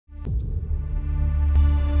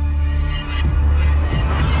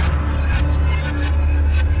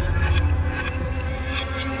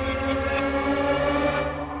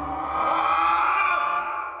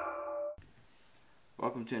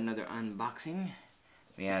unboxing.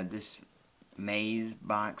 We have this Maze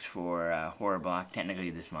box for Horror Block. Technically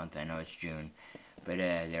this month, I know it's June, but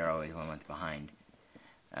they're always 1 month behind.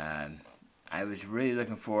 I was really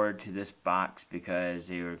looking forward to this box because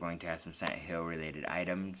they were going to have some Silent Hill related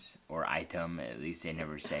items, or item, at least they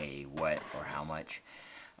never say what or how much.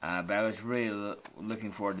 But I was really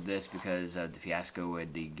looking forward to this because of the fiasco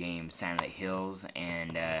with the game Silent Hills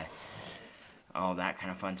and all that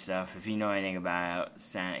kind of fun stuff. If you know anything about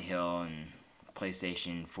Silent Hill and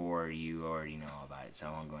PlayStation 4, you already know all about it, so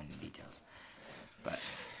I won't go into details. But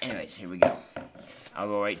anyways, here we go. I'll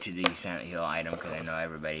go right to the Silent Hill item because I know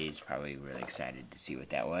everybody is probably really excited to see what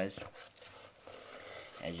that was.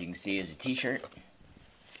 As you can see, it's a t-shirt.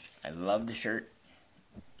 I love the shirt.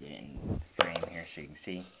 Get it in frame here so you can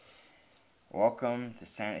see. Welcome to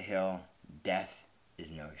Silent Hill. Death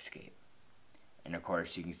is no escape. And of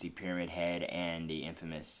course, you can see Pyramid Head and the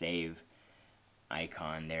infamous save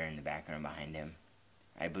icon there in the background behind him.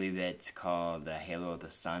 I believe that's called the Halo of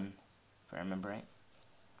the Sun, if I remember right.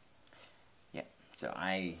 Yep, so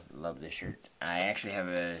I love this shirt. I actually have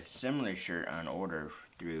a similar shirt on order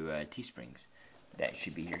through Teesprings. That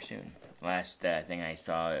should be here soon. Last thing I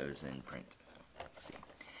saw, it was in print. Let's see.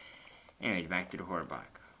 Anyways, back to the horror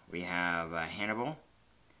block. We have Hannibal.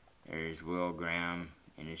 There's Will Graham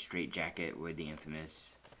in his straight jacket with the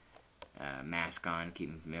infamous mask on,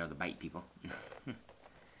 keeping him from being able to bite people.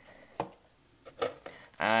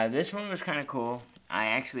 This one was kind of cool. I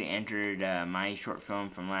actually entered my short film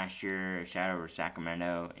from last year, Shadow over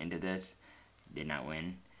Sacramento, into this. Did not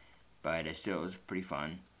win, but still it was pretty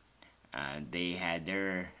fun. They had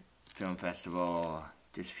their film festival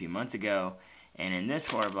just a few months ago, and in this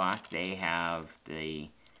horror block they have the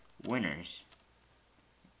winners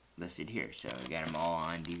listed here. So we got them all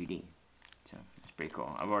on DVD. So it's pretty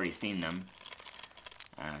cool. I've already seen them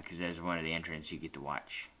because as one of the entrants you get to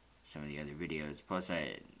watch some of the other videos. Plus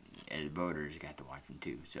as voters got to watch them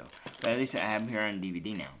too. So, but at least I have them here on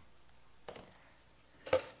DVD now.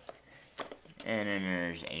 And then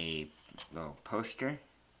there's a little poster.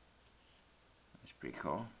 That's pretty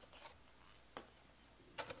cool.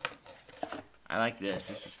 I like this.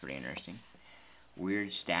 This is pretty interesting. Weird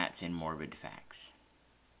stats and morbid facts.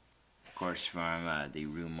 Of course, from the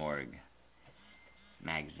Rue Morgue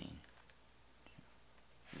magazine.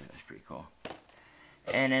 That's pretty cool.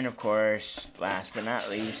 And then, of course, last but not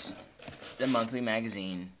least, the monthly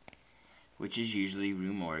magazine, which is usually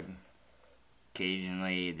Rue Morgue.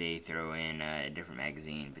 Occasionally, they throw in a different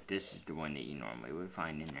magazine, but this is the one that you normally would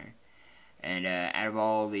find in there. And out of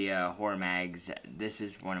all the horror mags, this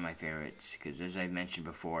is one of my favorites, because as I've mentioned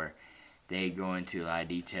before, they go into a lot of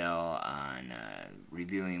detail on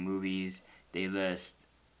reviewing movies. They list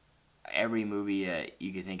every movie that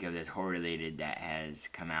you could think of that's horror related that has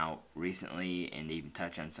come out recently, and they even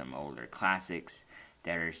touch on some older classics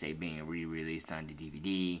that are, say, being re-released on the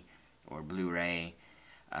DVD or Blu-ray.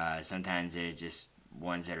 Sometimes they're just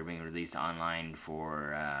ones that are being released online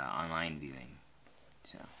for online viewing.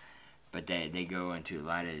 So, but they go into a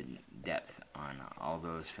lot of depth on all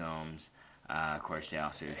those films. Of course, they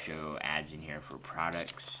also show ads in here for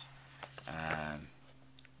products.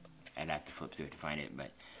 I'd have to flip through it to find it,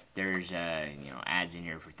 but there's ads in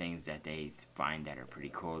here for things that they find that are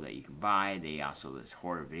pretty cool that you can buy. They also list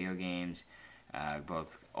horror video games,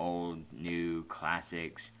 both old, new,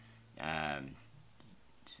 classics.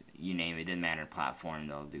 You name it, doesn't matter platform.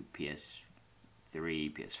 They'll do PS3,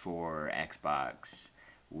 PS4, Xbox,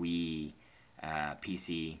 Wii,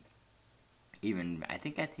 PC. Even I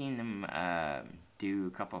think I've seen them do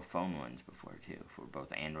a couple of phone ones before too, for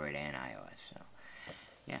both Android and iOS. So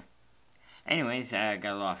yeah. Anyways, I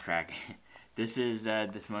got a little off track. This is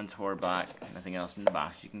this month's horror block. Nothing else in the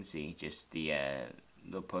box you can see. Just the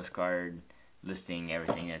little postcard listing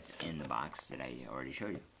everything that's in the box that I already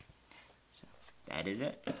showed you. So that is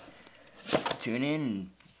it. Tune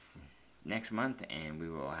in next month and we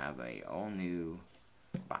will have a all new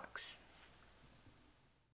box.